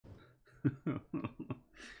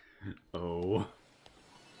Oh.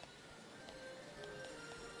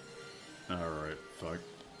 Alright, fuck.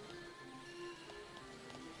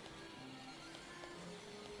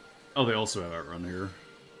 Oh, they also have Outrun here.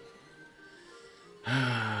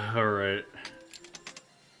 Alright.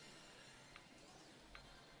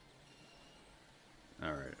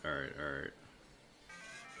 Alright.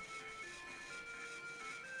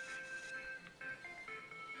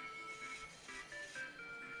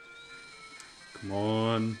 Come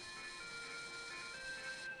on.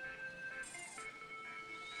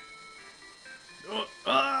 Oh,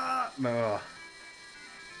 ah! No.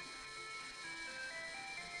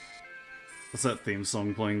 What's that theme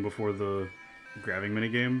song playing before the grabbing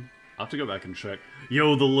minigame? I'll have to go back and check.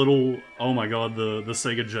 Yo, the little... Oh my god, the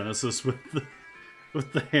Sega Genesis with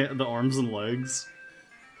the arms and legs.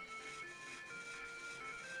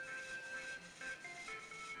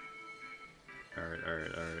 Alright.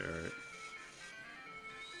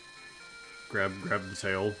 Grab the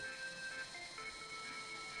tail.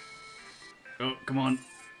 Oh, come on.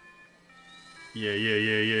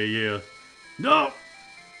 Yeah. No!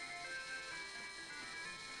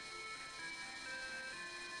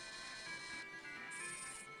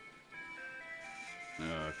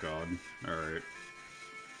 Oh, God. Alright.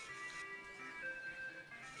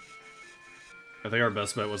 I think our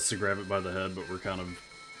best bet was to grab it by the head, but we're kind of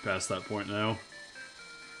past that point now.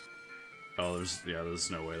 Oh,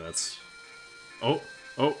 there's no way that's... Oh!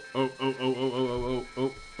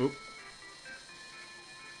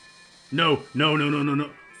 No!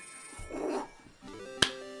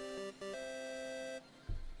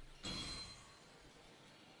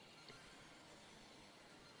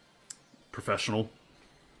 Professional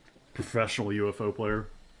UFO player.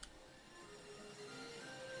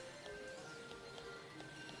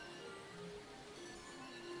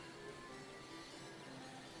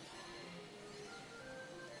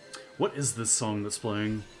 What is this song that's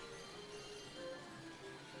playing?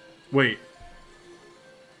 Wait.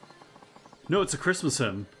 No, it's a Christmas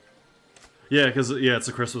hymn. Yeah, it's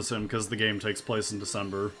a Christmas hymn because the game takes place in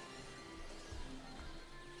December.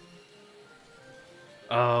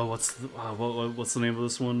 What's the name of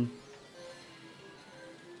this one?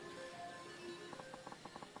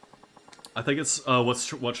 I think it's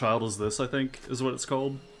what child is this? I think is what it's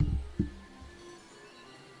called.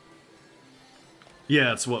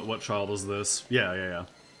 Yeah, it's what child is this? Yeah.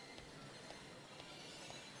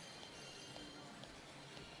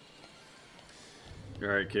 All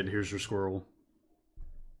right, kid. Here's your squirrel.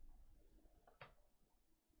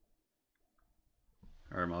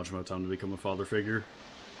 All right, Majima, time to become a father figure.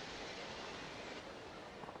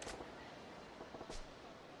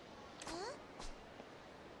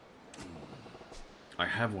 I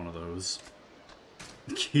have one of those.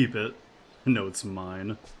 Keep it. No, it's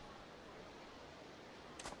mine.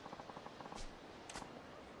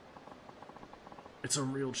 It's a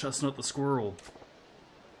real Chestnut the squirrel.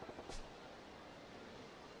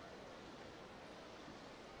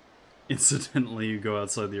 Incidentally, you go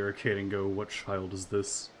outside the arcade and go, what child is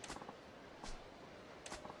this?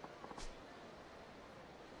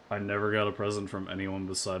 I never got a present from anyone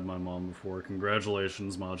beside my mom before.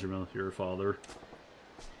 Congratulations, Majima, you're a father.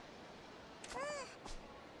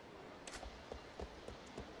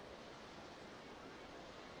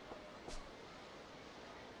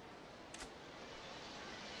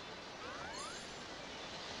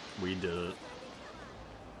 We did it.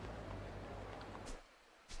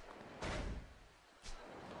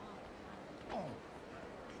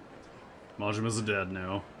 Majima's a dad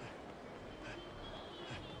now.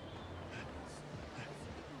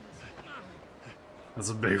 That's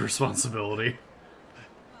a big responsibility.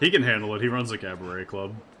 He can handle it. He runs a cabaret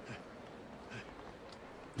club.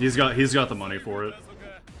 He's got the money for it.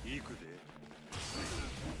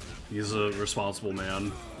 He's a responsible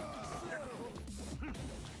man.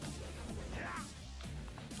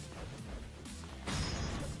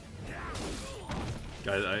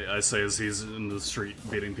 I say as he's in the street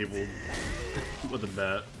beating people with a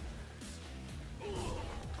bat.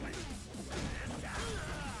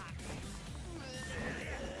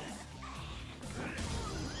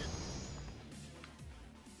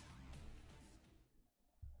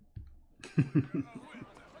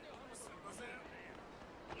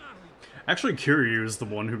 Actually, Kiryu is the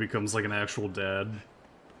one who becomes like an actual dad.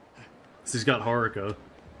 'Cause he's got Haruka.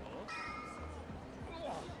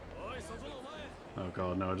 Oh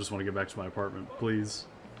god, no, I just want to get back to my apartment, please.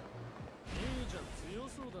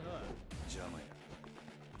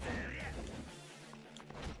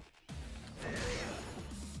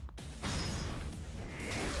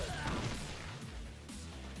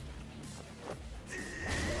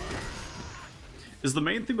 Is the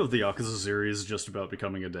main theme of the Yakuza series just about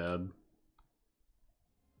becoming a dad?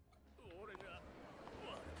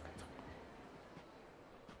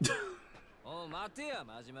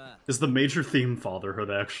 Is the major theme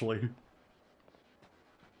fatherhood, actually?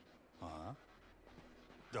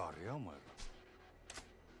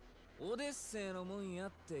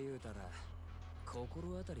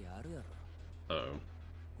 Oh.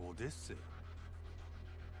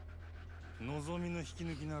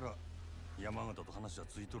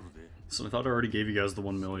 So I thought I already gave you guys the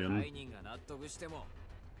 1 million.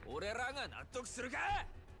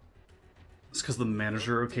 It's because the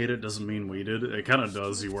manager okayed it doesn't mean we did. It kind of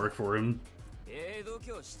does, you work for him.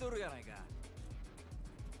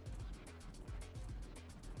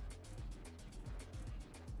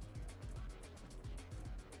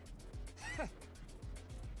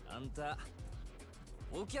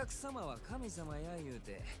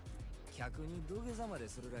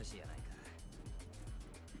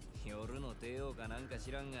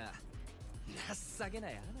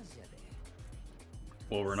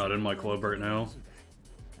 Well, we're not in my club right now,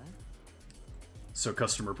 so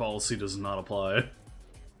customer policy does not apply.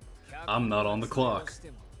 I'm not on the clock.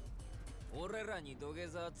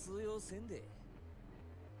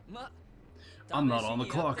 I'm not on the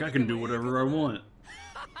clock, I can do whatever I want.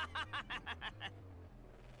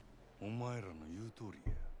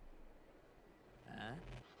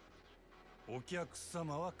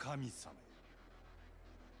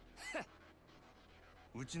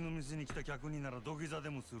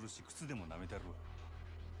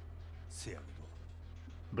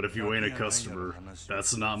 But if you ain't a customer,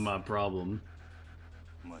 that's not my problem.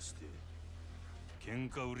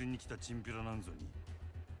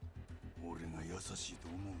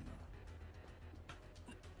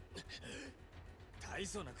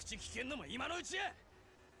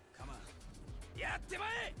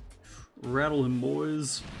 Rattle him,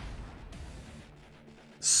 boys.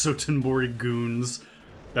 Sotenbori goons.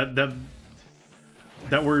 That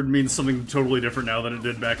word means something totally different now than it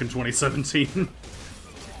did back in 2017.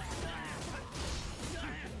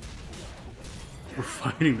 We're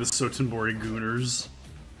fighting the Sotenbori gooners.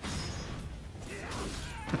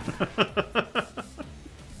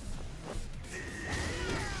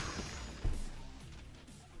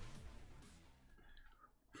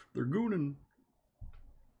 They're gooning.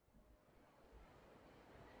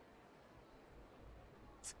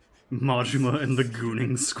 Majima and the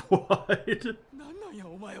Gooning Squad.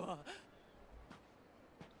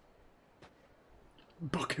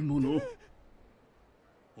 Bakemono.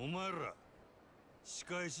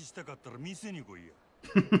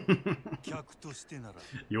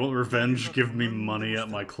 You want revenge? Give me money at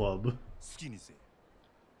my club.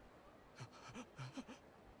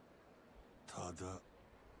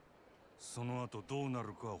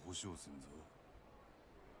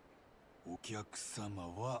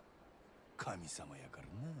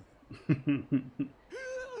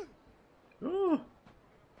 Oh.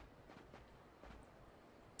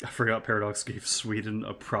 I forgot Paradox gave Sweden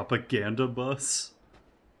a propaganda bus.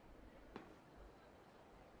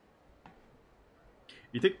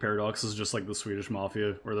 You think Paradox is just like the Swedish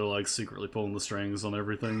Mafia, where they're like secretly pulling the strings on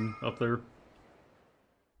everything up there?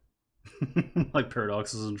 Like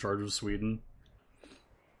Paradox is in charge of Sweden.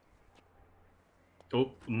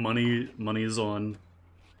 Oh, money is on.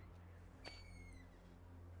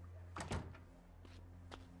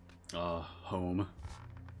 Home.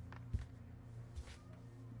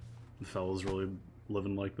 The fella's really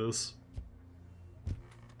living like this.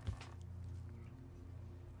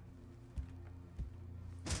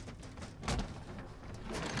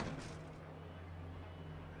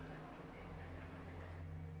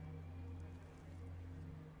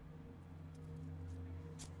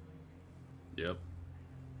 Yep.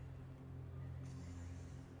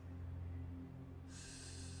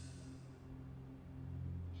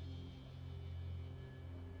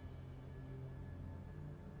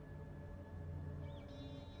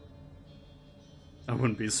 I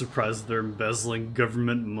wouldn't be surprised if they're embezzling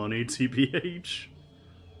government money, TBH.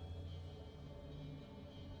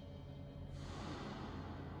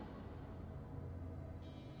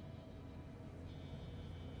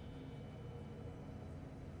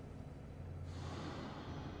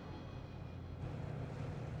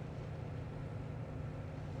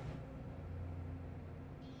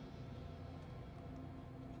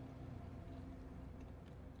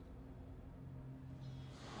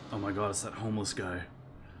 Oh my god, it's that homeless guy.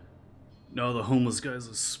 No, the homeless guy's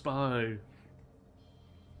a spy.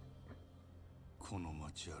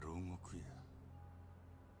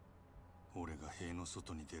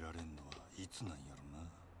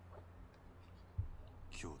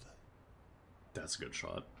 That's a good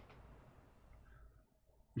shot.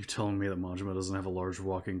 You're telling me that Majima doesn't have a large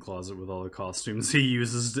walk-in closet with all the costumes he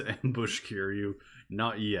uses to ambush Kiryu?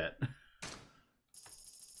 Not yet.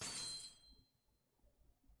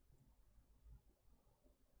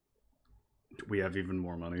 We have even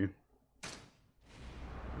more money.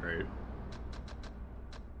 Right.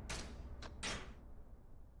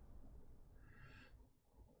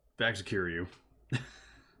 Back to Kiryu.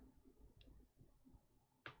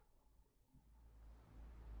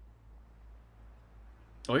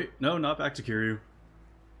 Oh wait, no, not back to Kiryu.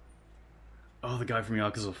 Oh, the guy from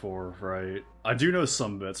Yakuza 4, right. I do know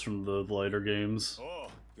some bits from the later games. Oh,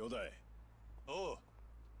 Yodai. Oh.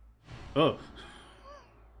 Oh.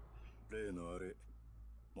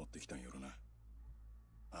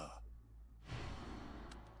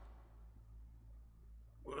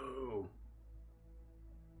 Whoa.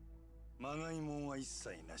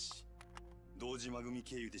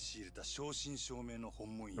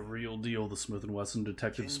 The real deal, the Smith & Wesson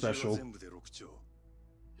Detective Special.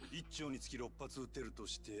 1丁につき6発撃てると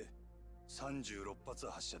して36発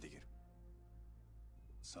発射できる。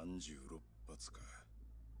36発か。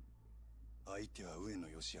相手は上野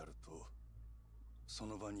義治とそ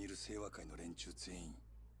の場にいる清和会の連中全員。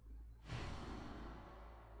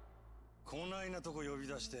こないなとこ呼び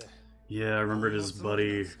出して。Yeah, I remembered his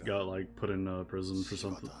buddy got like put in prison for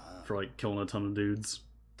something, for like killing a ton of dudes.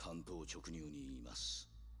 担当直入に言います。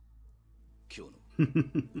今日の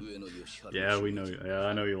Yeah, we know. Yeah,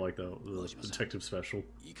 I know you like the detective special.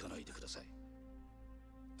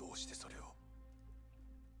 どうしてそれを？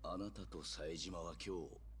あなたと冴島は今日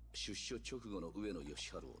出所直後の上野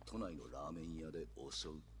義治を都内のラーメン屋で襲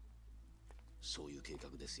う。そういう計画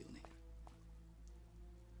ですよね。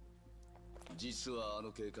実はあ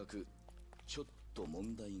の計画ちょっと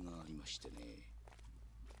問題がありましてね。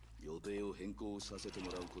予定を変更させて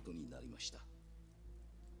もらうことになりました。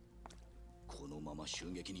 このまま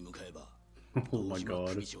襲撃に向かえば、Oh my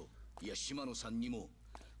god. いや島野さんにも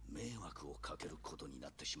迷惑をかけることにな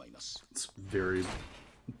ってしまいます。 It's very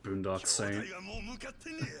Boondock Saint.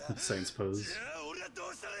 Saint's pose. 俺はど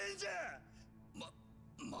うしたらいいんじゃ。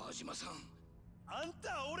真島さん、あん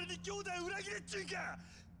たは俺に兄弟裏切れっちゅうか。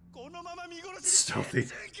このまま見殺しにしてっ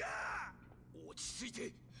ちゅうか。落ち着い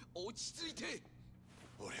て、落ち着いて。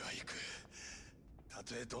俺は行く。た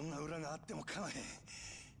とえどんな裏があっても構えん。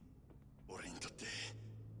 俺にとって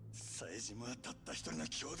冴島はたった一人の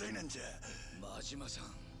兄弟なんじゃ。真島さん。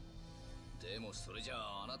でもそれじゃ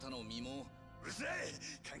ああなたの身も。うるさい、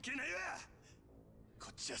関係ないわ。こ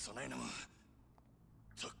っちはそないなもん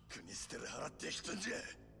とっくに捨てる払ってきたんじゃ。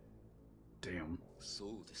Damn. そ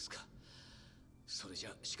うですか。それじ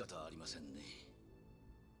ゃ仕方ありませんね。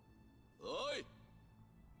おい。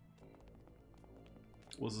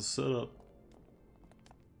 Was a setup.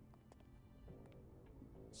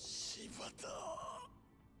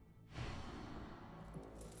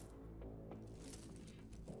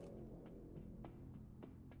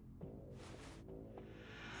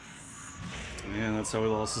 Man, that's how he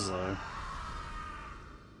lost his eye.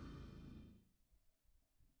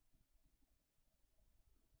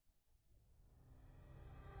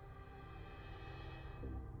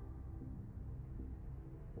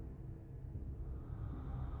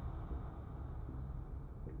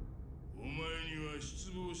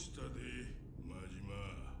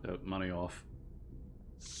 Yep, money off.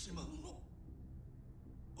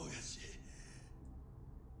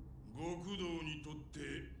 極道にとって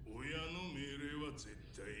親の命令は絶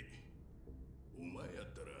対。お前やっ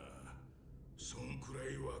たらそんくら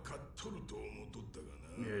い分かっとると思っとったが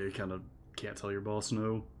な。 Yeah, you kind of can't tell your boss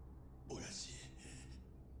no. 親父、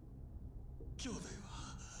兄弟は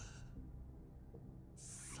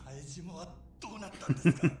冴島はどうなったんで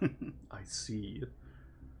すか？ I see.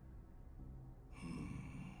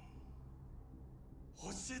 教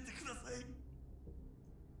えてください。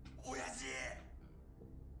親父。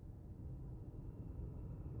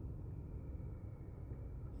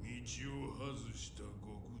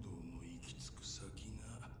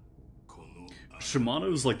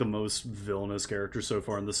 Shimano's like the most villainous character so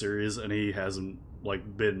far in the series, and he hasn't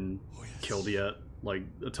like been killed yet, like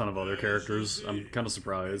a ton of other characters. I'm kind of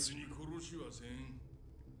surprised.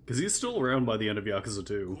 Because he's still around by the end of Yakuza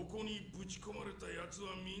 2.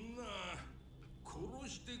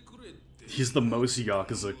 He's the most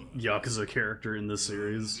Yakuza character in this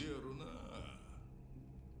series.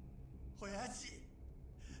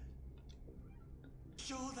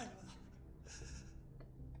 兄弟は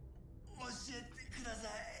教えてくださ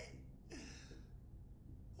い。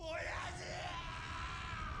親父。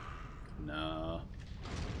Nah.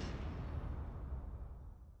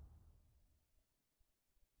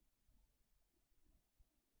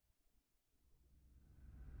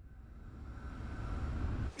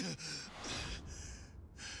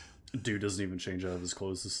 Dude doesn't even change out of his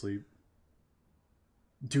clothes to sleep.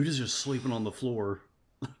 Dude is just sleeping on the floor.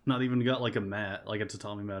 Not even got like a mat, like a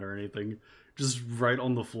tatami mat or anything. Just right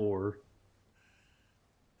on the floor.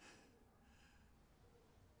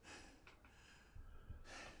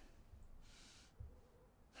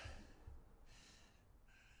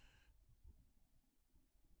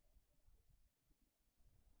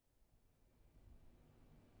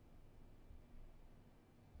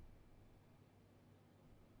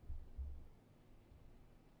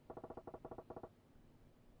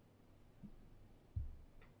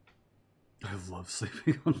 I love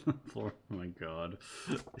sleeping on the floor. Oh my god.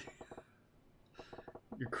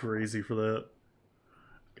 You're crazy for that.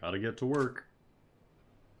 Gotta get to work.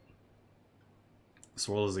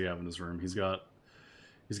 So what does he have in his room? He's got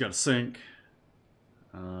a sink.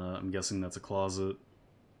 I'm guessing that's a closet.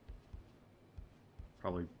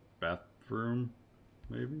 Probably bathroom,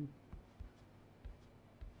 maybe?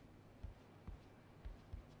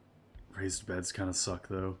 Raised beds kind of suck,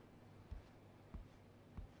 though.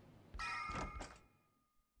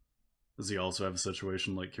 Does he also have a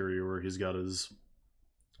situation like Kiryu where he's got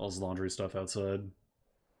all his laundry stuff outside?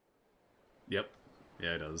 Yep.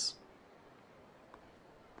 Yeah, he does.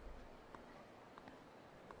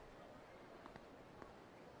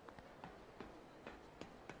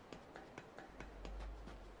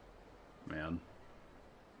 Man.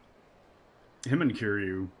 Him and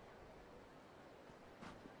Kiryu.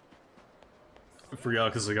 For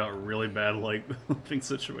Yakuza got really bad, like, living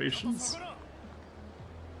situations.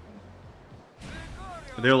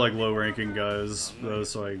 They're like low-ranking guys, though,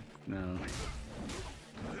 so I... no.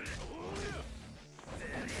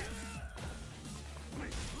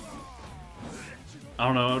 I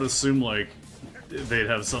don't know, I would assume, like, they'd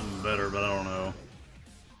have something better, but I don't know.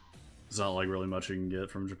 It's not, like, really much you can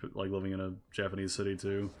get from, like, living in a Japanese city,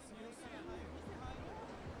 too.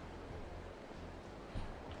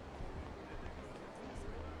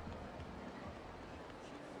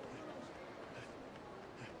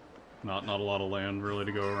 Not a lot of land, really,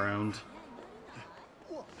 to go around.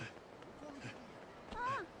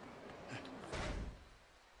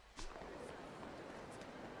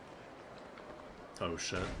 Oh,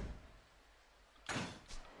 shit.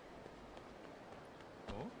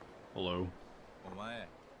 Hello.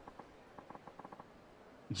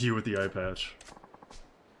 You with the eye patch.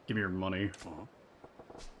 Give me your money.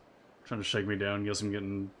 Trying to shake me down, guess I'm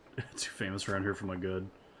getting too famous around here for my good.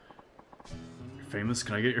 You're famous?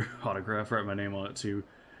 Can I get your autograph? Write my name on it too.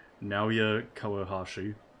 Naoya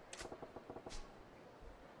Kawahashi.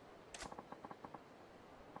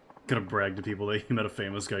 Gonna brag to people that you met a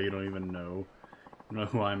famous guy you don't even know. You don't know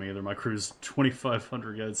who I am either. My crew's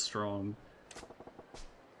 2,500 guys strong.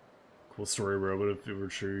 Cool story, bro, but if it were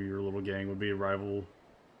true, your little gang would rival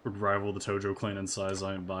the Tojo clan in size.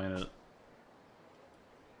 I ain't buying it.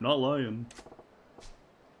 Not lying.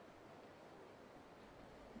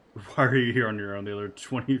 Why are you here on your own? The other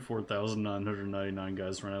 24,999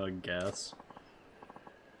 guys run out of gas.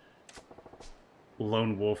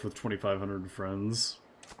 Lone wolf with 2,500 friends.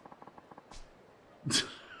 You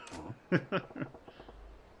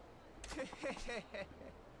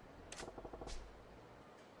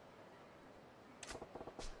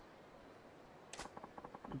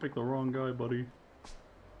picked the wrong guy, buddy.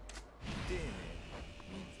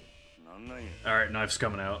 Alright, knife's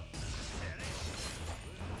coming out.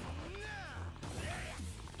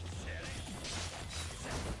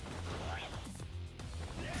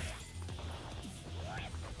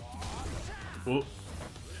 Whoa.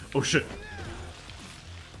 Oh shit.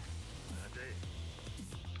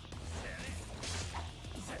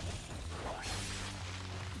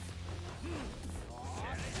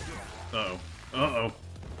 Uh-oh. Uh-oh.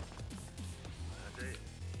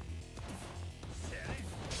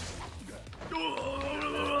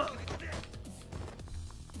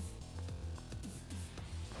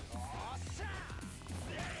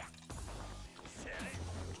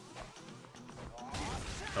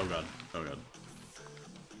 Oh god. Oh god.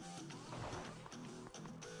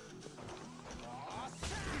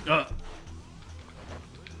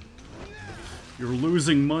 You're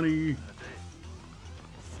losing money.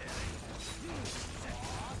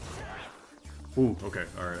 Ooh, okay.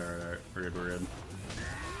 Alright. We're good.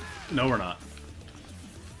 No, we're not.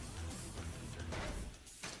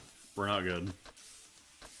 We're not good.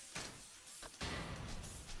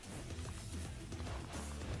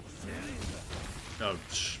 Oh,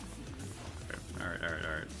 shh. Okay.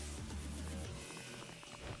 Alright.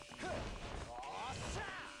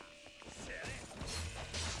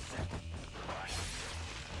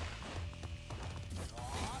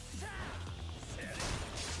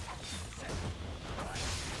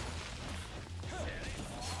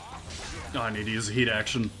 Oh, I need to use a heat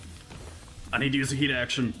action. I need to use a heat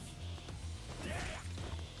action.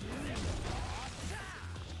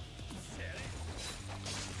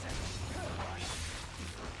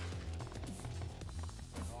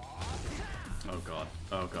 Oh god.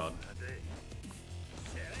 Oh god.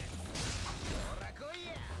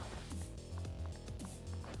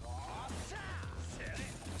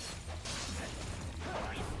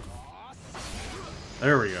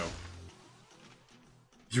 There we go.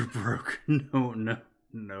 You're broke. No, no,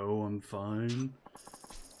 no, I'm fine.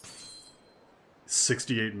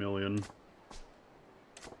 68 million.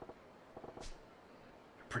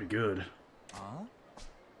 Pretty good. Huh?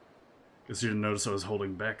 Guess you didn't notice I was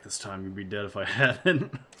holding back this time. You'd be dead if I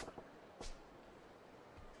hadn't.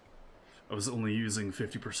 I was only using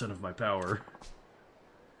 50% of my power.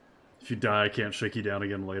 If you die, I can't shake you down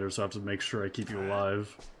again later, so I have to make sure I keep you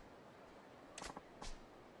alive.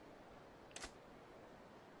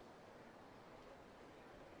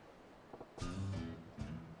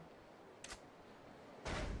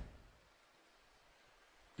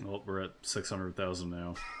 Well, we're at 600,000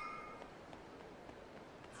 now.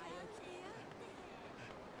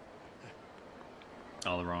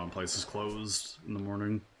 Oh, the wrong place is closed in the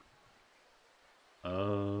morning.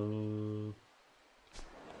 Go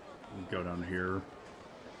down here.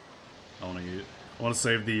 I want to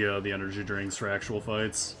save the energy drinks for actual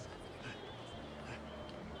fights.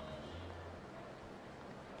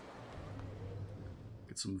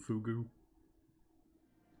 Get some fugu.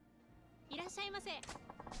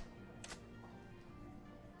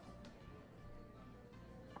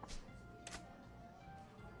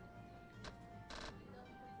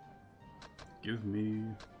 Give me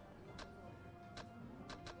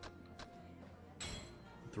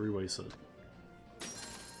three-way set.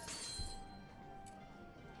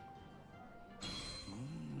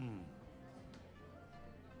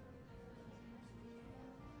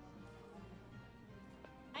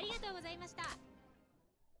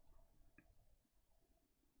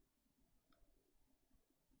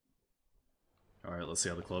 Alright, let's see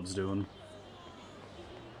how the club's doing.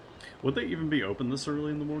 Would they even be open this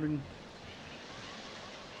early in the morning?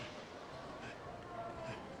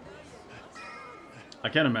 I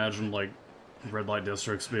can't imagine, like, red light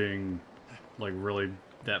districts being, like, really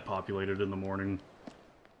that populated in the morning.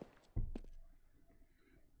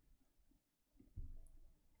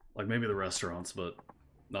 Like, maybe the restaurants, but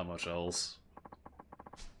not much else.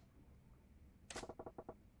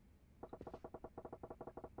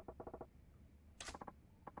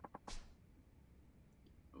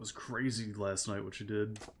 It was crazy last night what you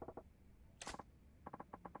did.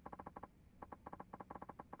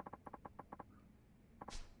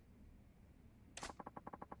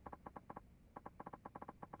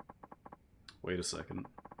 Wait a second.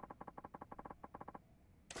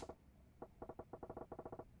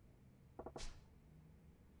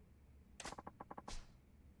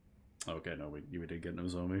 Okay, no, we did get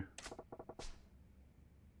Nozomi.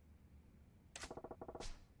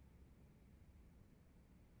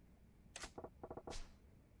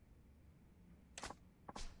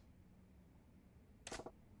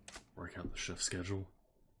 Work out the shift schedule.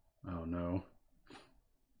 Oh no.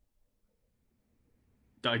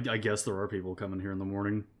 I guess there are people coming here in the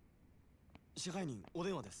morning. 支配人お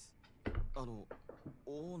電話です。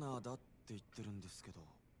オーナーだって言ってるんですけど。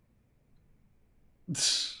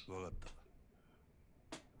わかっ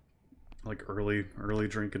た。 Like early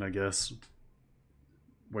drinking, I guess.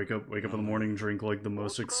 Wake up in the morning, drink like the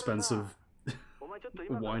most expensive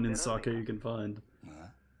wine and sake you can find.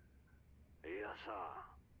 いやさ、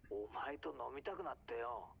お前と飲みたくなって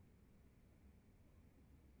よ。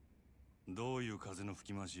どういう風の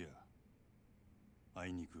吹き回しや。あ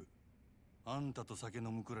いにく、あんたと酒飲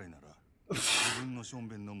むくらいなら、自分のしょん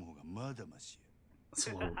べん飲む方がまだまし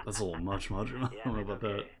や。That's a little much. I don't know about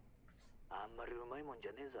that. あんまりうまいもんじ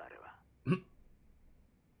ゃねえぞあれは。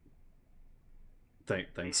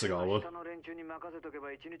Thanks, Sagawa. 下の連中に任せとけ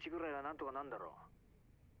ば1日ぐらいはなんとかなんだろ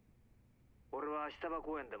う。俺は明日葉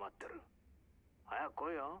公園で待ってる。早く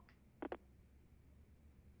来いよ。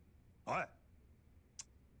おい。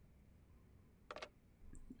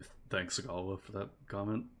 Thanks, Sagawa, for that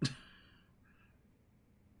comment.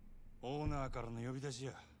 オーナーからの呼び出し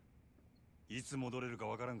や。いつ戻れるか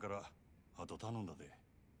わからんから、あと頼んだで。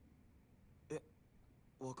え、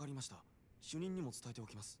わかりました。主任にも伝えてお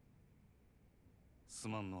きます。す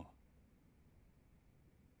まんの。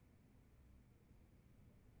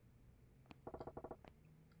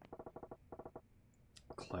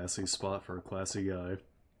Classy spot for a classy guy.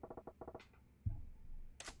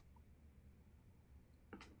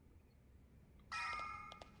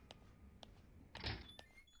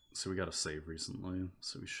 So we got a save recently,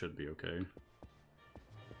 so we should be okay.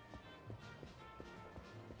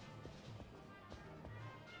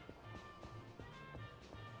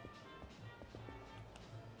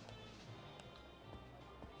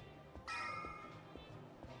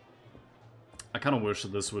 I kind of wish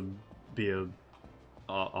that this would be a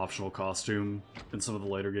optional costume in some of the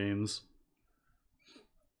later games.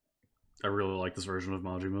 I really like this version of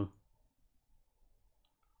Majima.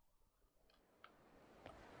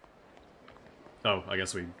 Oh, I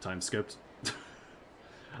guess we time skipped. I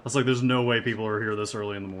was like, there's no way people are here this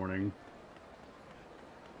early in the morning.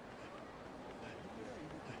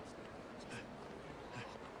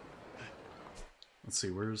 Let's see,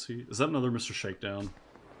 where is he? Is that another Mr. Shakedown?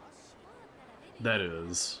 That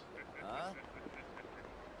is.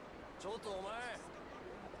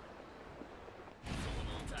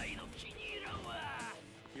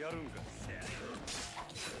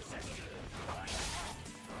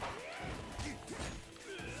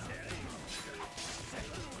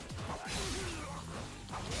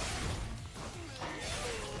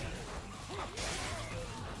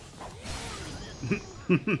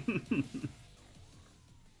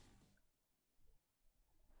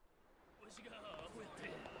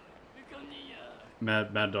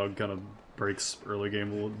 Mad Dog kind of breaks early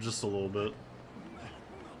game just a little bit.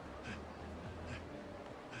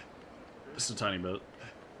 Just a tiny bit.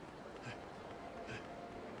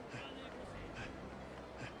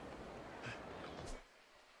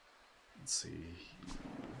 Let's see.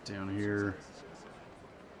 Down here.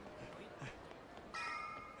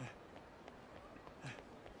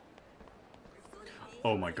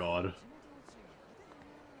 Oh my god.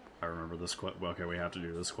 I remember this quest. Well, okay, we have to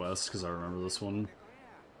do this quest because I remember this one.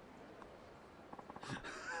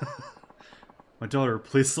 My daughter,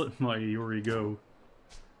 please let my Yuri go.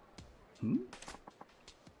 Hmm?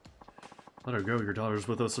 Let her go. Your daughter's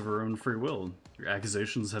with us of her own free will. Your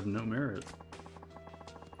accusations have no merit.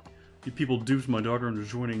 You people duped my daughter into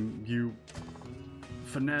joining you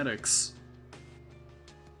fanatics.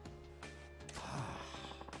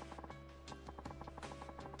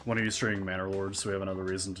 One of you straying Manor Lords, so we have another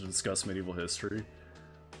reason to discuss medieval history.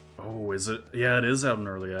 Oh, is it? Yeah, it is out in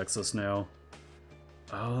early access now.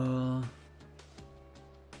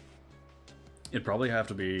 It'd probably have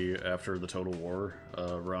to be after the Total War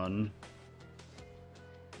run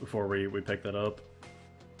before we pick that up.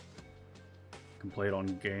 Can play it on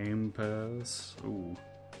Game Pass. Ooh.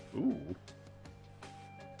 Ooh.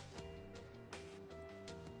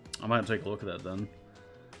 I might take a look at that then.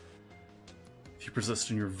 If you persist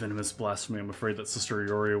in your venomous blasphemy, I'm afraid that Sister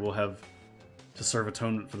Ioria will have to serve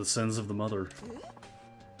atonement for the sins of the mother.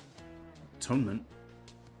 Atonement?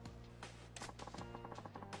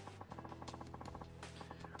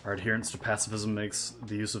 Our adherence to pacifism makes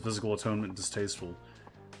the use of physical atonement distasteful.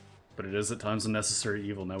 But it is at times a necessary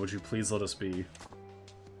evil. Now would you please let us be?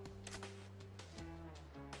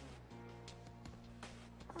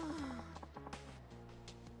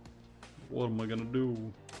 What am I gonna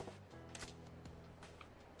do?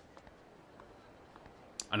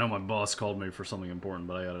 I know my boss called me for something important,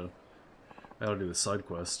 but I gotta do the side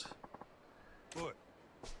quest. What?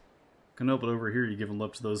 Can help it over here, you giving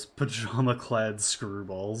lip to those pajama-clad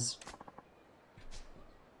screwballs.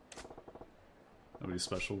 Nobody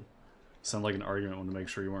special. Sound like an argument wanted to make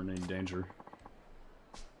sure you weren't in any danger.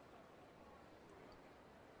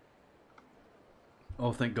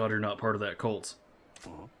 Oh, thank God you're not part of that cult.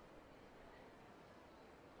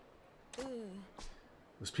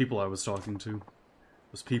 Those people I was talking to.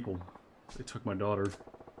 Those people. They took my daughter.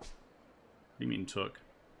 What do you mean took?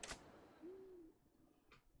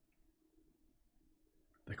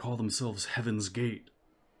 They call themselves Heaven's Gate.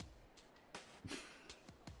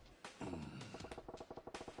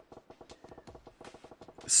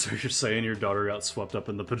 So you're saying your daughter got swept up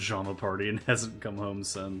in the pajama party and hasn't come home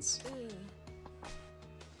since? I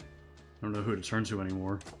don't know who to turn to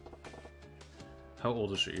anymore. How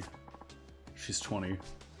old is she? She's 20.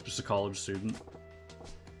 Just a college student.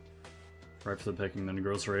 Right for the picking, then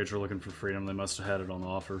girls her age are looking for freedom. They must have had it on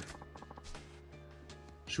offer.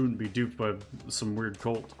 She wouldn't be duped by some weird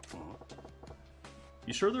cult.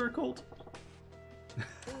 You sure they're a cult? I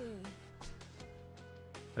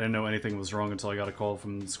didn't know anything was wrong until I got a call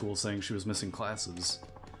from school saying she was missing classes.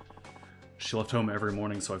 She left home every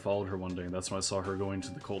morning, so I followed her one day, and that's when I saw her going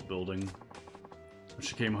to the cult building. When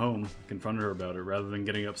she came home, I confronted her about it. Rather than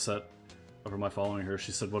getting upset over my following her,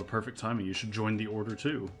 she said, "What a perfect timing, you should join the order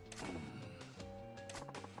too."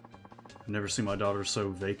 I've never seen my daughter so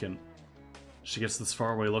vacant. She gets this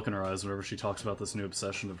faraway look in her eyes whenever she talks about this new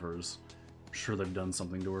obsession of hers. I'm sure they've done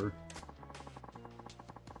something to her.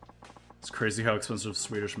 It's Crazy how expensive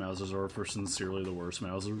Swedish Mausers are for sincerely the worst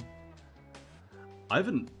Mauser. I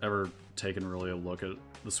haven't ever taken really a look at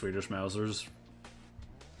the Swedish Mausers,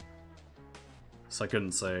 so I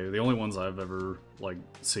couldn't say. The only ones I've ever like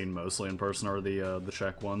seen mostly in person are the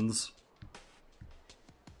Czech ones.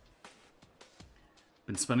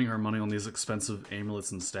 Been spending her money on these expensive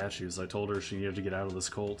amulets and statues. I told her she needed to get out of this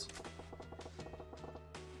cult.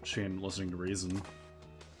 She ain't listening to reason.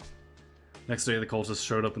 Next day, the cultists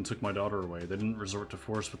showed up and took my daughter away. They didn't resort to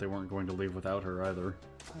force, but they weren't going to leave without her either.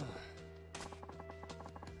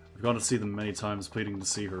 I've gone to see them many times, pleading to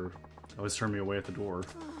see her. They always turn me away at the door.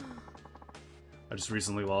 I just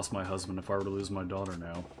recently lost my husband. If I were to lose my daughter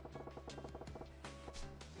now.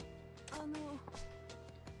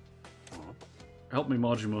 Help me,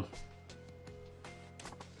 Majima.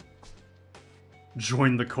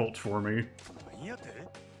 Join the cult for me.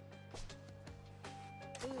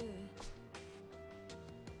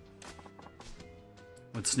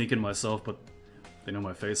 I'd sneak in myself, but they know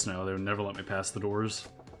my face now. They would never let me pass the doors.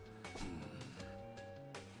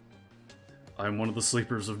 I'm one of the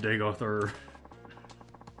sleepers of Dagoth.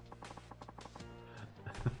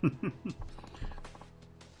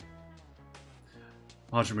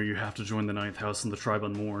 Majima, you have to join the 9th house in the tribe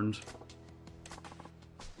unmourned.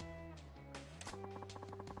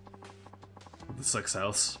 The 6th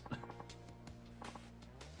house.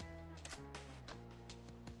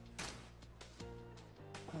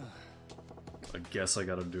 I guess I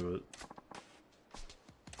gotta do it.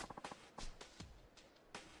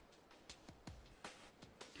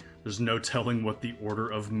 There's no telling what the Order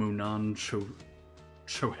of Munan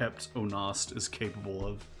Chohept Onost is capable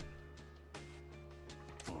of.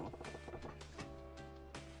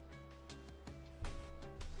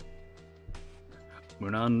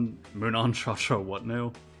 Munan Chacha what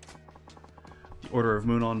now? The Order of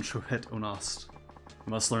Munan Chohet Onost. You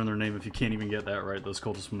must learn their name. If you can't even get that right, those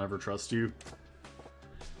cultists will never trust you.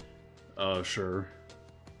 Sure.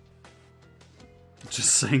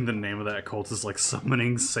 Just saying the name of that cult is like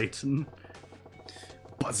summoning Satan.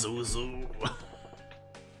 Bazuzu.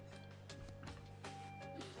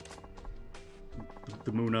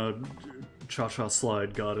 The Muna Cha-Cha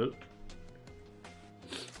slide, got it.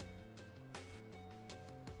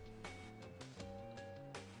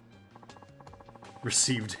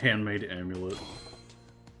 Received handmade amulet.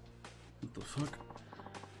 What the fuck?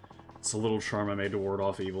 It's a little charm I made to ward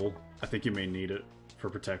off evil. I think you may need it for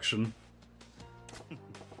protection.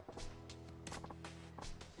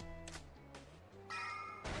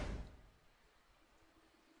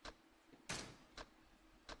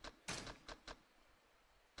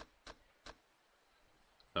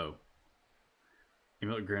 Oh.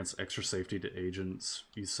 Amulet grants extra safety to agents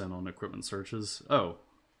you send on equipment searches. Oh.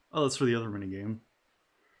 Oh, that's for the other minigame.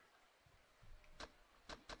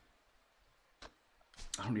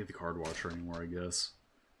 I don't need the card watcher anymore, I guess.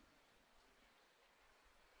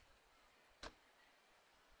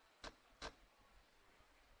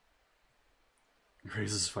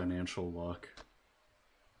 Raises financial luck.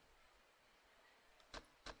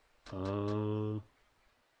 I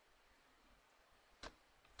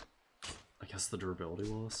guess the durability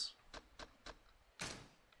loss.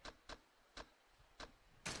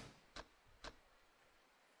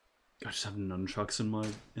 I just have nunchucks in my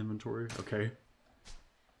inventory. Okay.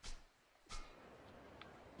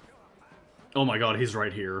 Oh my god, he's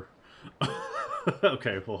right here.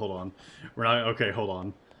 Okay, well hold on. We're not okay, hold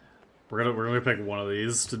on. We're gonna pick one of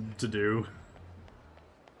these to do.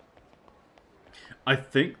 I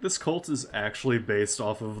think this cult is actually based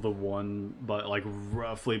off of the one, but like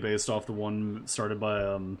roughly based off the one started by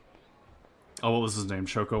oh, what was his name?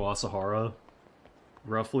 Shoko Asahara.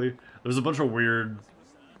 Roughly. There's a bunch of weird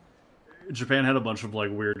Japan had a bunch of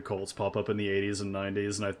like weird cults pop up in the 80s and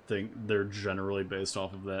 90s, and I think they're generally based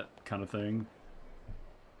off of that kind of thing.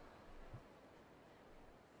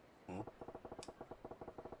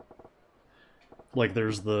 Like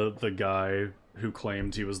there's the guy who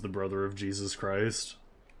claimed he was the brother of Jesus Christ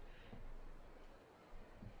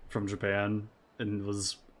from Japan, and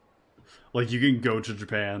was like, you can go to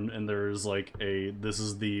Japan and there's like this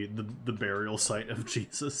is the burial site of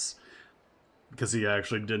Jesus. Because he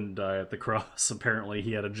actually didn't die at the cross. Apparently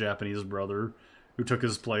he had a Japanese brother who took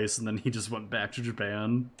his place, and then he just went back to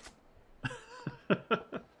Japan.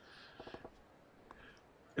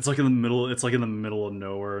 It's like in the middle of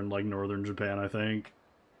nowhere in like northern Japan, I think.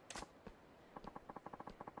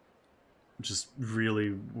 Just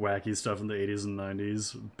really wacky stuff in the 80s and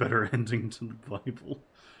 90s. Better ending to the Bible.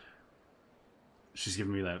 She's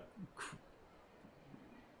giving me that.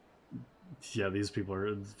 Yeah, these people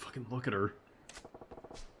are fucking, look at her.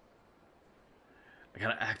 I I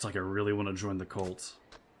gotta act like I really want to join the cult.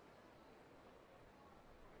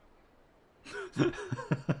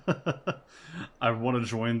 I want to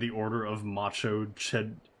join the Order of Macho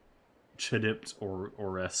Chedipt or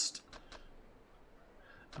Orest.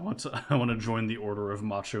 I want to join the Order of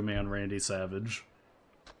Macho Man Randy Savage.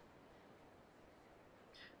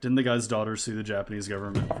 Didn't the guy's daughter sue the Japanese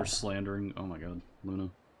government for slandering? Oh my god, Luna.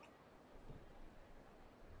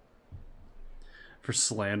 For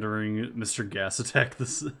slandering Mr. Gas Attack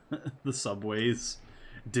the subways.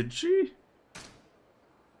 Did she?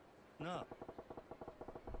 No.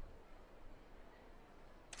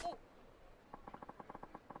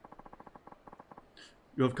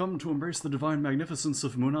 You have come to embrace the divine magnificence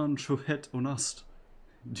of Munan Chohet Onast.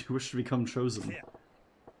 Do you wish to become chosen?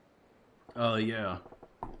 Yeah.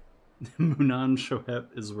 Munan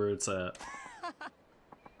Chohet is where it's at.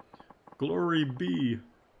 Glory be.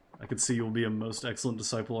 I can see you'll be a most excellent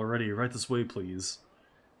disciple already. Right this way, please.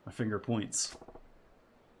 My finger points.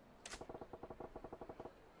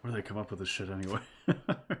 Where do they come up with this shit anyway?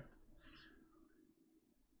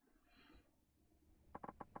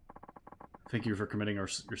 Thank you for committing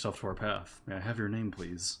yourself to our path. May I have your name,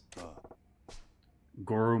 please?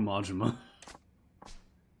 Goro Majima.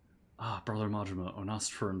 Ah, Brother Majima,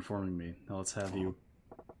 Onast for informing me. Now let's have you...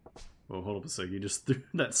 Whoa, hold up a sec. You just threw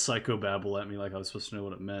that psychobabble at me like I was supposed to know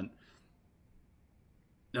what it meant.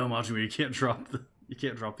 No, Majima, you can't drop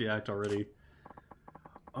the act already.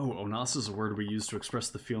 Oh, Onast is a word we use to express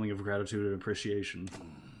the feeling of gratitude and appreciation.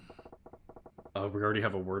 We already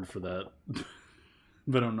have a word for that.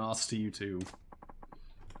 But Onast to you too.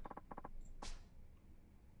 I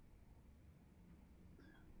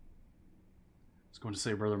was going to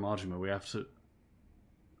say, Brother Majima,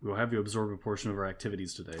 we'll have you absorb a portion of our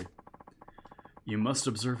activities today. You must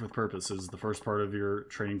observe with purpose is the first part of your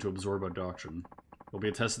training to absorb our doctrine. There'll be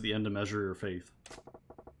a test at the end to measure your faith.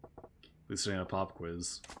 Please stay on a pop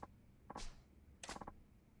quiz.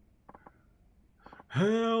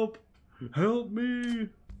 Help! Help me!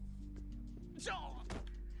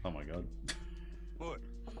 Oh my god. What?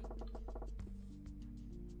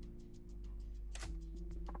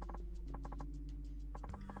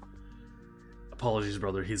 Apologies,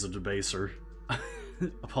 brother. He's a debaser.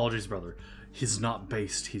 Apologies, brother. He's not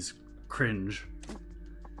based. He's cringe.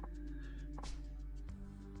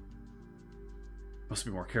 Must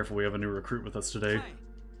be more careful. We have a new recruit with us today.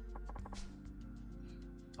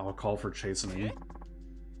 I'll call for chastening.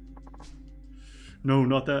 No,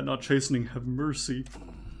 not that. Not chastening. Have mercy.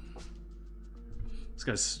 This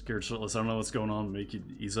guy's scared shitless. I don't know what's going on. Make you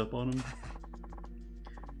ease up on him.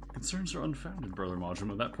 Concerns are unfounded, Brother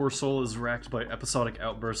Majima. That poor soul is racked by episodic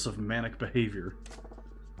outbursts of manic behavior.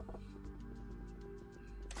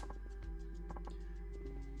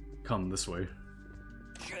 Come this way.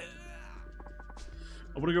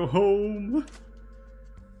 I want to go home.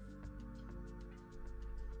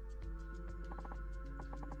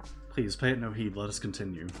 Please, pay it no heed. Let us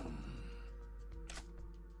continue.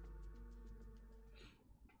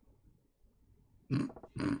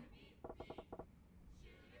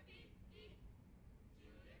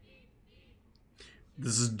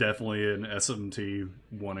 This is definitely an SMT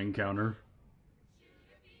 1 encounter.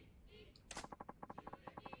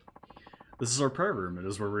 This is our prayer room. It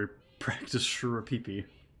is where we practice Shurapipi.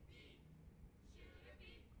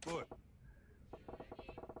 What?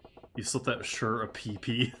 You slipped that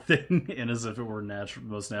Shurapipi thing in as if it were the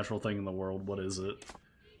most natural thing in the world. What is it?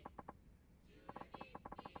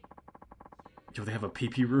 Do they have a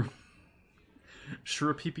pee-pee room?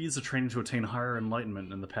 Shurapipi is a training to attain higher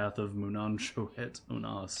enlightenment in the path of Munan Chohet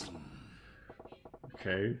Onast.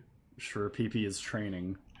 Okay. Shurapipi is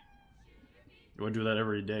training. You want to do that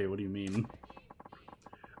every day, what do you mean?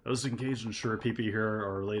 Those engaged in Shurapipi here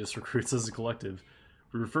are our latest recruits as a collective.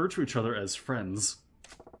 We refer to each other as friends.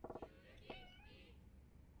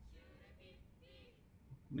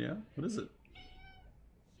 Yeah? What is it?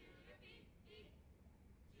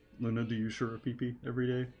 Luna, do you Shurapipi every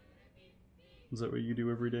day? Is that what you do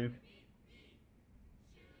every day?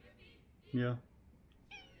 Yeah.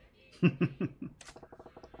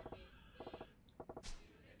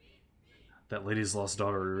 That lady's lost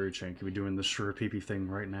daughter, Riri-chan, can be doing this Shurapipi thing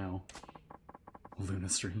right now. Luna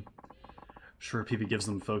stream. Shurapipi gives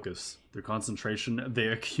them focus. Through concentration, they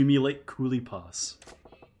accumulate Kulipas.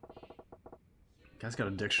 Guys got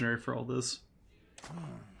a dictionary for all this?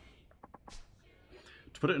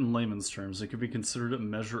 To put it in layman's terms, it could be considered a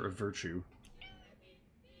measure of virtue.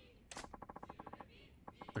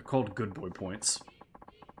 They're called good boy points.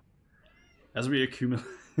 As we accumulate...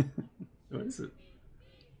 What is it?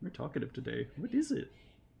 We're talkative today. What is it?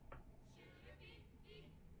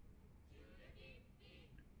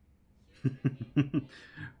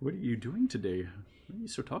 What are you doing today? Why are you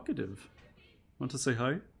so talkative? Want to say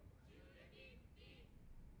hi?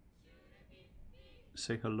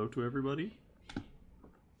 Say hello to everybody?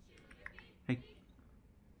 Hey.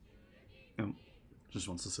 Oh, just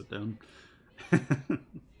wants to sit down.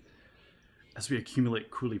 As we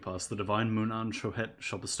accumulate Kulipas, the divine Munan Shohet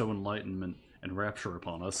shall bestow enlightenment and rapture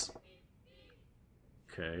upon us.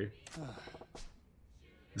 Okay.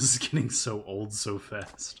 This is getting so old so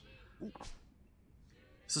fast.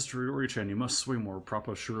 Sister Iori-chan, you must swing more.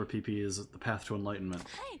 Proper Shura PP is the path to enlightenment.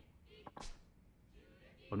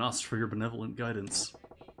 Onas for your benevolent guidance.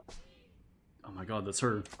 Oh my god, that's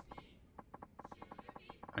her.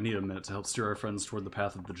 I need a minute to help steer our friends toward the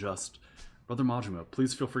path of the just. Brother Majima,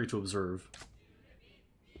 please feel free to observe.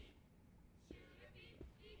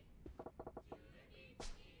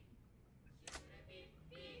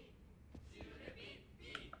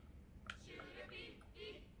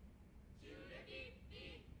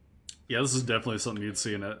 Yeah, this is definitely something you'd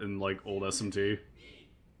see in like old SMT.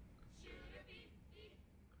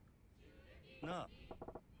 No.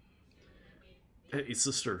 Hey,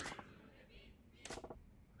 sister.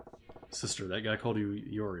 Sister, that guy called you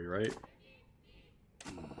Yori, right?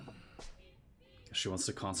 She wants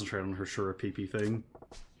to concentrate on her Shura PP thing.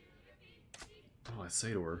 What do I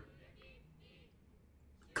say to her?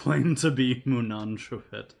 Claim to be Munan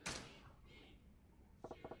Shohet.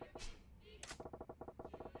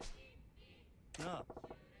 No.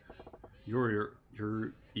 You're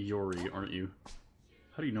Iori, aren't you?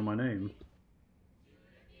 How do you know my name?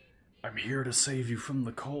 I'm here to save you from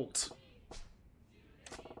the cult.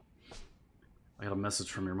 I got a message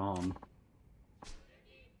from your mom.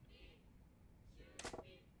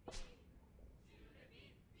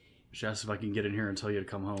 She asked if I can get in here and tell you to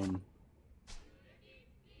come home.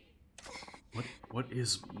 What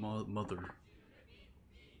is mother?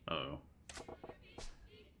 Uh-oh.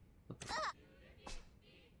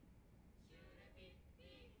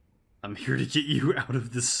 I'm here to get you out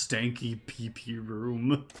of this stanky pee-pee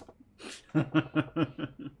room. I'm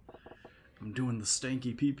doing the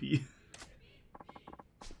stanky pee-pee.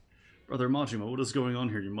 Brother Majima, what is going on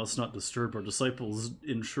here? You must not disturb our disciples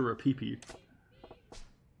in Shura pee-pee.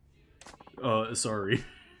 Sorry.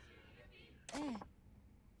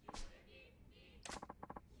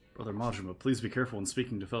 Brother Majima, please be careful when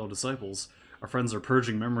speaking to fellow disciples. Our friends are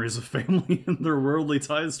purging memories of family and their worldly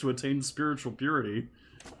ties to attain spiritual purity.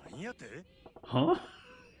 Huh?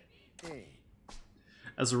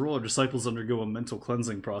 As a rule, our disciples undergo a mental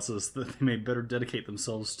cleansing process that they may better dedicate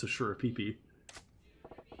themselves to Shura pee-pee.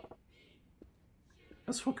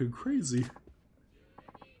 That's fucking crazy.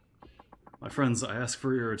 My friends, I ask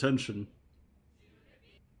for your attention.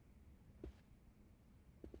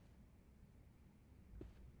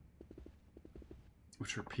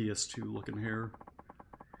 With your PS2 looking hair.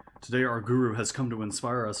 Today our guru has come to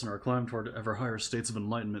inspire us in our climb toward ever higher states of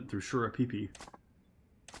enlightenment through Shura pee-pee.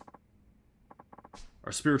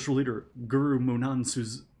 Our spiritual leader, Guru Munan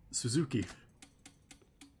Suzuki.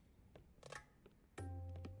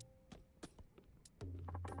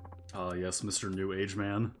 Ah, yes, Mr. New Age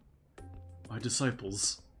Man. My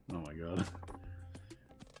disciples. Oh my god.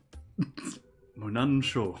 Munan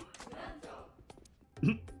Sho.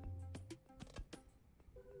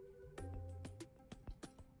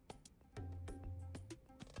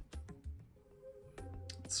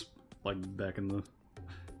 It's like back in the...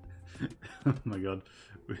 Oh my god.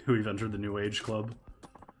 We've entered the New Age Club.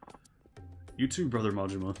 You too, Brother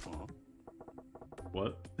Majima.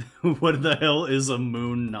 What? What the hell is a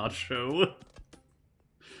moon nacho?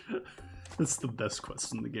 That's the best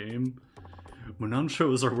quest in the game.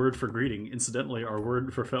 Munansho is our word for greeting. Incidentally, our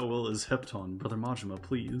word for farewell is Hepton. Brother Majima,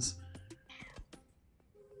 please.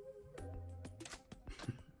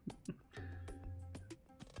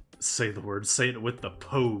 Say the word. Say it with the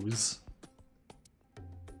pose.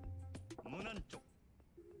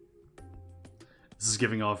 This is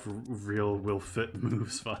giving off real Will Fit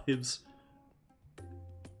moves vibes.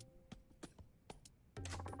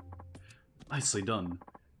 Nicely done.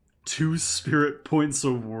 2 spirit points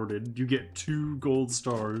awarded. You get 2 gold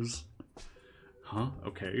stars. Huh?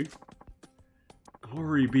 Okay.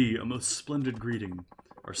 Glory be, a most splendid greeting.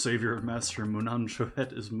 Our savior and master Munan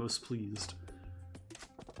Shohet is most pleased.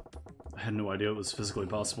 I had no idea it was physically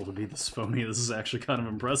possible to be this phony. This is actually kind of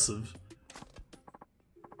impressive.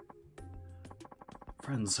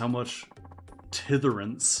 Friends, how much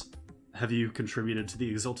titherance have you contributed to the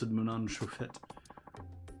exalted Munan Shohet?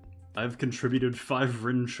 I've contributed 5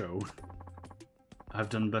 Rinsho. I've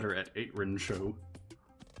done better at 8 Rinsho.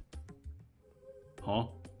 Huh?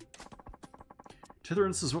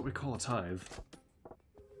 Titherance is what we call a tithe.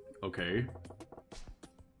 Okay.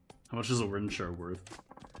 How much is a Rincho worth?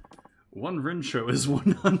 1 Rincho is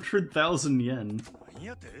 100,000 yen.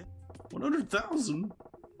 100,000?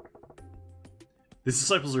 These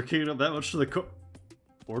disciples are kicking up that much to the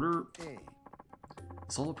order?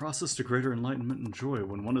 It's all a process to greater enlightenment and joy.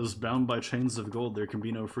 When one is bound by chains of gold, there can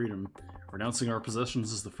be no freedom. Renouncing our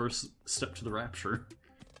possessions is the first step to the rapture.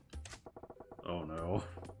 Oh no.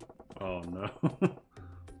 Oh no.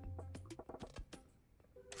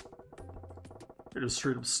 They're just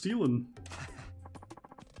straight up stealing.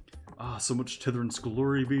 Ah, so much Titherin's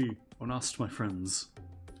glory be. Onast, my friends.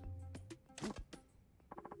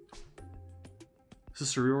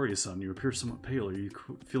 Sister Iori-san, you appear somewhat pale. Are you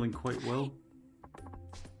feeling quite well?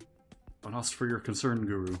 Onast for your concern,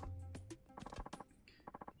 Guru.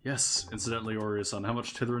 Yes, incidentally, Iori-san, how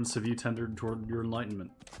much Titherins have you tendered toward your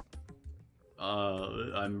enlightenment?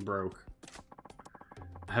 I'm broke.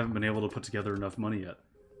 I haven't been able to put together enough money yet.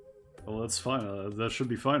 Well, that's fine. That should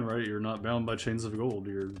be fine, right? You're not bound by chains of gold.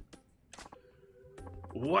 You're...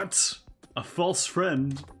 What? A false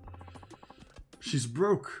friend? She's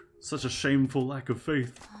broke. Such a shameful lack of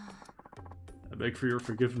faith. I beg for your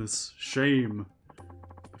forgiveness. Shame.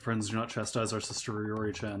 Friends, do not chastise our sister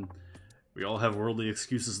Iori-chan. We all have worldly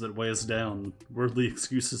excuses that weigh us down. Worldly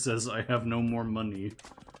excuses as I have no more money.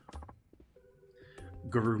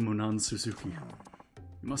 Guru Munan Suzuki.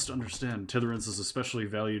 You must understand, Titherins is a specially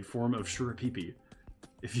valued form of Shurapipi.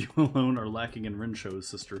 If you alone are lacking in Rincho,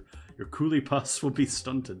 sister, your coolie pass will be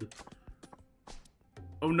stunted.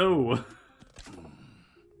 Oh no!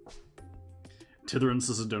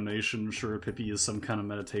 Titherins is a donation, Shurapipi is some kind of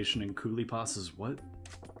meditation, and coolie pass is what?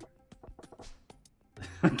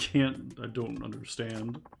 I don't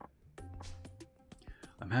understand.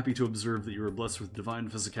 I'm happy to observe that you are blessed with divine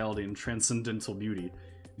physicality and transcendental beauty.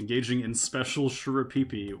 Engaging in special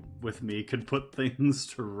Shurapipi with me could put things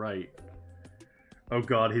to right. Oh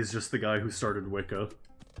god, he's just the guy who started Wicca.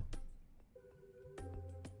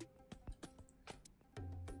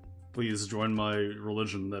 Please join my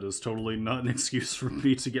religion. That is totally not an excuse for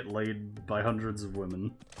me to get laid by hundreds of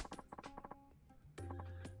women.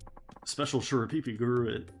 Special Shurapipi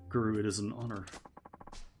Guru, it is an honor.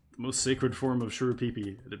 The most sacred form of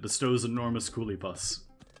Shurapipi, it bestows enormous coolie pus.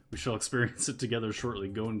 We shall experience it together shortly.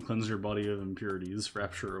 Go and cleanse your body of impurities.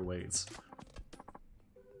 Rapture awaits.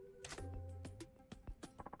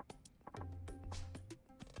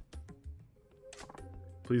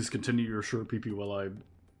 Please continue your Shurapipi while I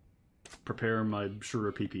prepare my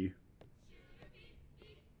Shurapipi.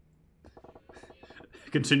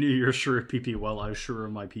 Continue your Shurapipi while I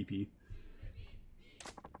Shura my pee-pee.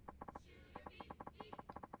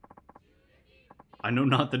 I know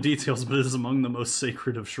not the details, but it is among the most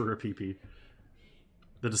sacred of Shurapipi.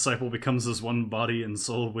 The disciple becomes as one body and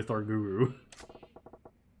soul with our guru.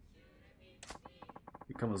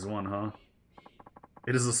 Become as one, huh?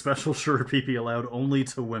 It is a special Shurapipi allowed only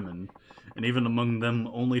to women, and even among them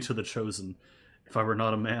only to the chosen. If I were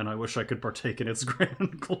not a man, I wish I could partake in its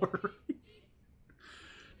grand glory.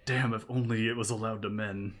 Damn, if only it was allowed to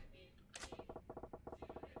men.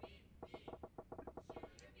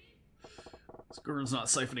 This girl's not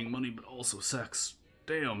siphoning money, but also sex.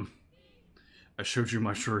 Damn. I showed you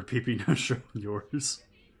my Shurapipi, now show yours.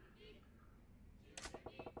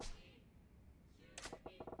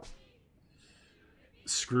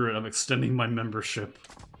 Screw it, I'm extending my membership.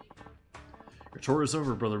 Your tour is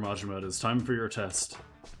over, Brother Majima. It is time for your test.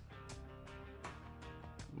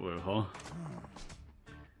 Wait, huh?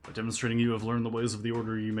 By demonstrating you have learned the ways of the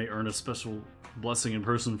order, you may earn a special blessing in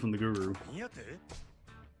person from the Guru. It'll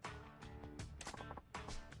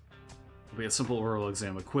be a simple oral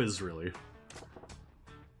exam, a quiz, really.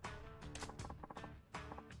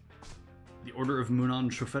 The Order of Munan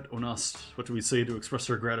Chofet Onast. What do we say to express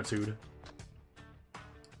our gratitude?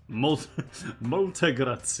 Molte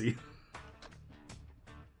grazie.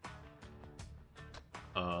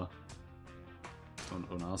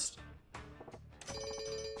 Onast.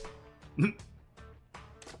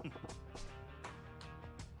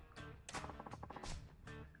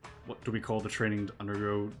 What do we call the training to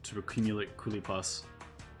undergo to accumulate coolie pus?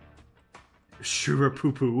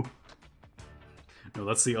 Shurapupu. No,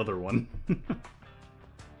 that's the other one.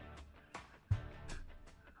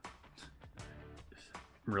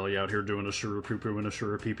 I'm really out here doing a Shurapupu in a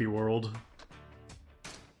Shurapipi world.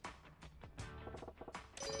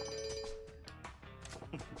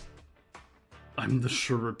 I'm the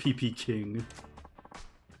Shurapipi king.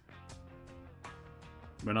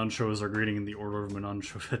 Menon shows our greeting in the Order of Menon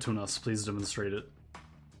Chofetunas. Please demonstrate it.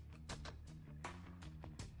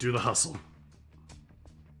 Do the hustle.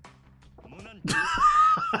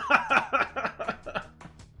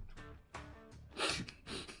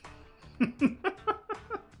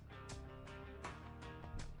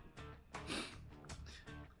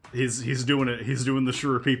 He's doing it. He's doing the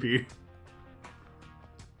sure pee-pee.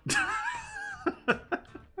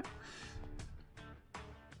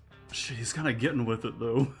 Shit, he's kind of getting with it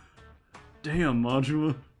though. Damn,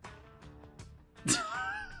 Majima.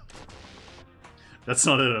 That's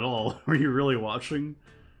not it at all. Are you really watching?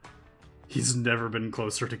 He's never been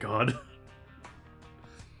closer to God.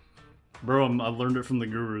 Bro, I learned it from the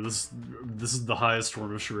guru. This is the highest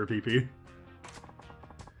form of sure pee-pee.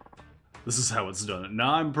 This is how it's done.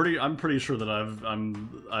 Nah, I'm pretty sure that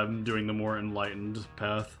I'm doing the more enlightened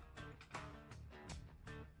path.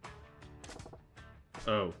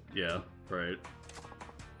 Oh, yeah, right.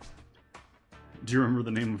 Do you remember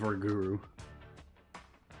the name of our guru?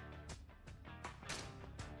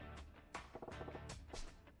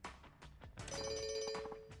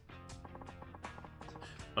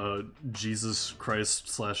 Jesus Christ /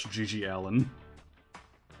 GG Allen.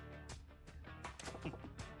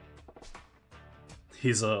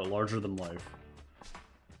 He's larger than life.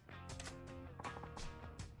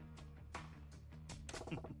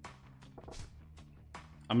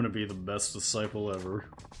 I'm gonna be the best disciple ever.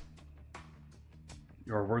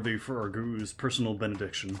 You are worthy for our guru's personal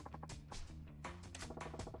benediction.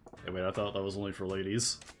 Hey, wait, I thought that was only for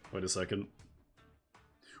ladies. Wait a second.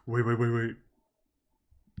 Wait.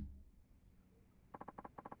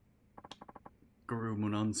 Guru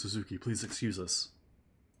Munan Suzuki, please excuse us.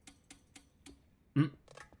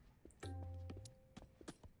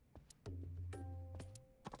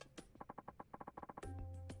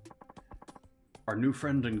 Our new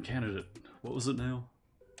friend and candidate. What was it now?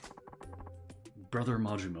 Brother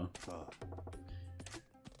Majima.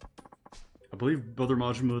 I believe Brother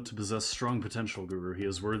Majima to possess strong potential, Guru. He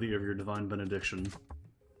is worthy of your divine benediction.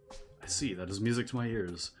 I see, that is music to my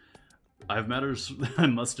ears. I have matters I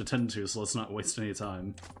must attend to, so let's not waste any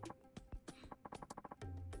time.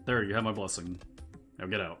 There, you have my blessing. Now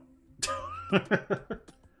get out.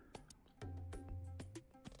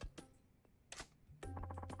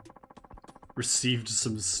 Received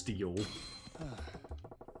some steel.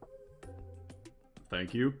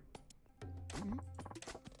 Thank you.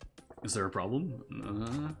 Is there a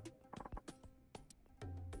problem?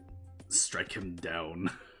 Strike him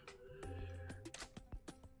down.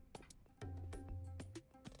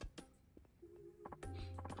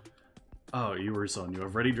 Oh, Yuri-san, you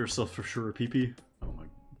have readied yourself for sure, PP? Oh my...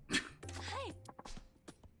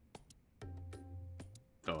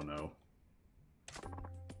 Oh no.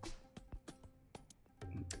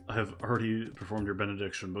 I have already performed your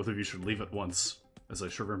benediction. Both of you should leave at once, as I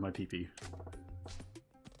sugar my PP.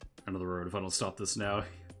 End of the road. If I don't stop this now,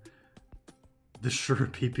 this sure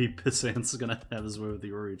PP pissant's gonna have his way with the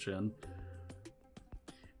Yuri-chan.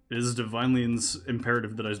 It is divinely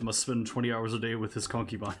imperative that I must spend 20 hours a day with his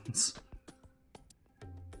concubines.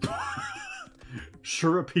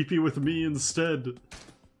 Sure a pee-pee with me instead.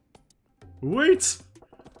 Wait!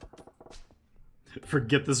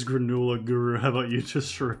 Forget this granola, Guru. How about you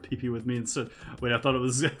just sure a pee-pee with me instead? Wait, I thought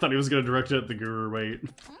he was gonna direct it at the Guru. Wait.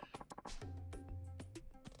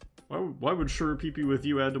 Why would sure a pee-pee with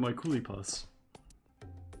you add to my coolie puss?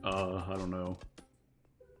 I don't know.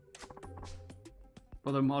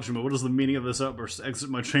 Brother Majima, what is the meaning of this outburst? Exit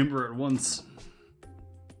my chamber at once.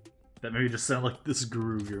 That made me just sound like this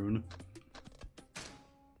Guru-goon.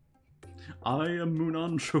 I am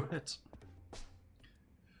Munan Chouette.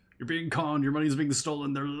 You're being conned, your money's being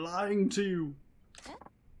stolen, they're lying to you!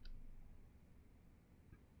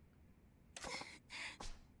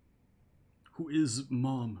 Who is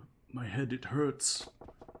Mom? My head, it hurts.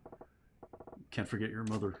 Can't forget your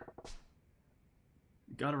mother.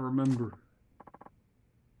 You gotta remember.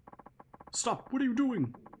 Stop, what are you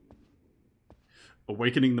doing?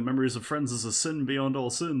 Awakening the memories of friends is a sin beyond all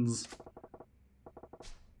sins.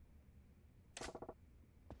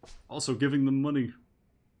 Also giving them money.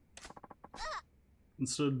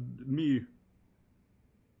 Instead, me.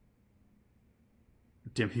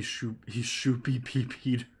 Damn, he shoopy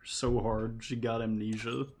pee-peed her so hard, she got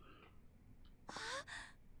amnesia. I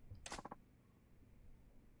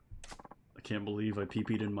can't believe I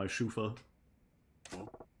pee-peed in my shufa.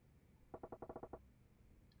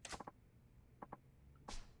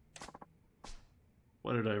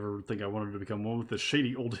 Why did I ever think I wanted to become one with this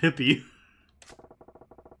shady old hippie?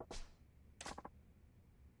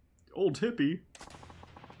 Old hippie?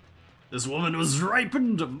 This woman was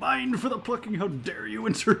ripened, mine for the plucking, how dare you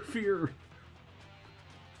interfere?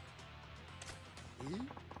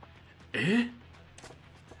 Eh?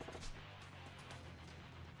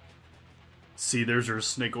 See, there's your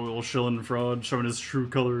snake oil shilling fraud, showing his true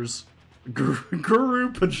colors.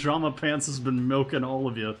 Guru Pajama Pants has been milking all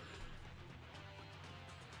of you.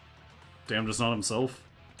 Damn, just not himself.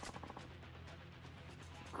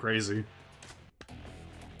 crazy.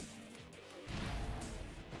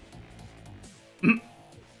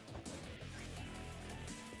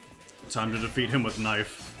 Time to defeat him with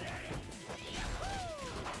knife.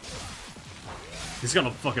 He's got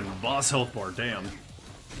a fucking boss health bar, damn.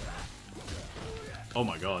 Oh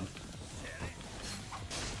my god.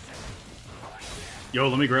 Yo,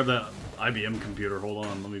 let me grab that IBM computer, hold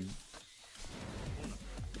on, let me...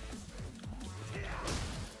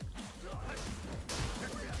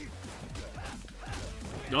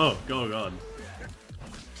 Oh god.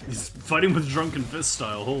 He's fighting with Drunken Fist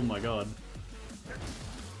style, oh my god.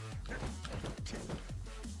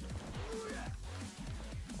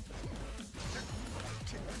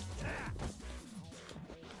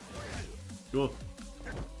 Oh.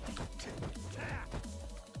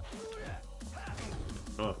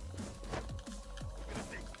 Oh.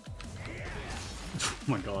 Oh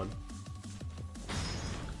my god.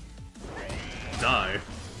 Die.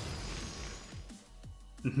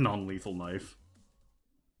 Non-lethal knife.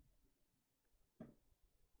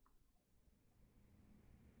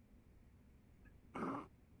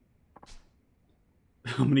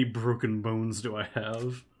 How many broken bones do I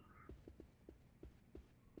have?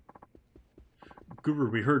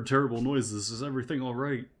 Guru, we heard terrible noises. Is everything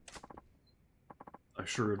alright? I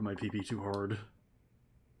sure rode my pee-pee too hard.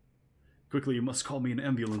 Quickly, you must call me an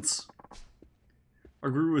ambulance.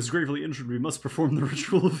 Our Guru is gravely injured. We must perform the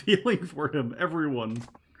ritual of healing for him. Everyone.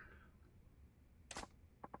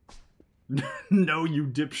 No, you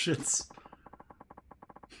dipshits.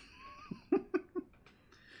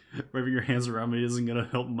 Waving your hands around me isn't gonna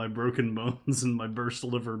help my broken bones and my burst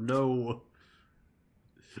liver. No.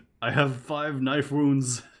 I have 5 knife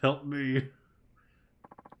wounds. Help me.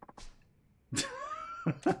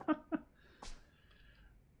 I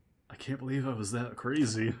can't believe I was that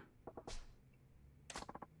crazy.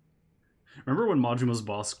 Remember when Majima's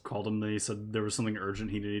boss called him and he said there was something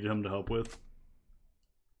urgent he needed him to help with?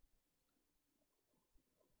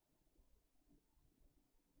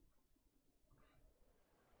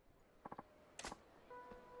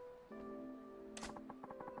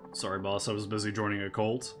 Sorry, boss, I was busy joining a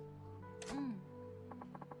cult.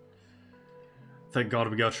 Thank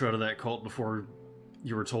God we got you out of that cult before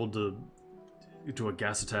you were told to do a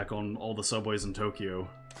gas attack on all the subways in Tokyo.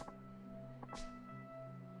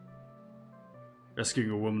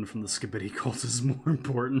 Rescuing a woman from the Skibidi cult is more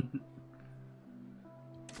important.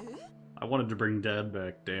 I wanted to bring Dad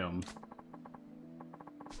back, damn.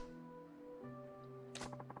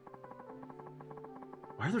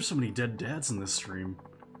 Why are there so many dead dads in this stream?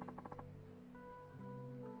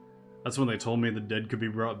 That's when they told me the dead could be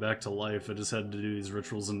brought back to life. I just had to do these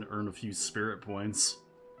rituals and earn a few spirit points.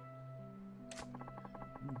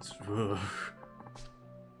 Ugh.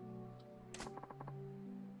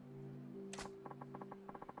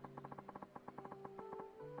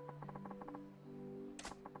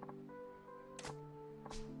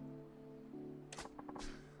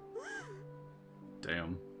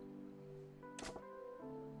 Damn.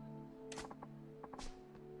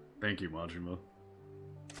 Thank you, Majima.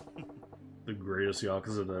 The greatest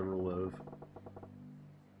Yakuza to ever live.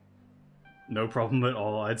 No problem at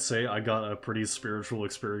all. I'd say I got a pretty spiritual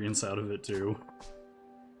experience out of it, too.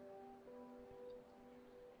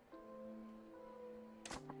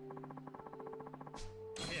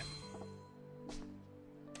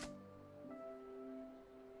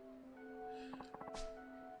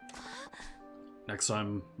 Next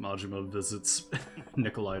time Majima visits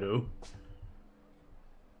Nicolaido.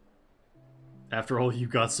 After all, you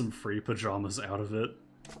got some free pajamas out of it.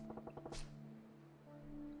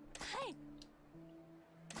 Hey.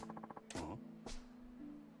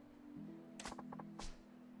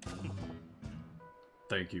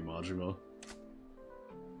 Thank you, Majima.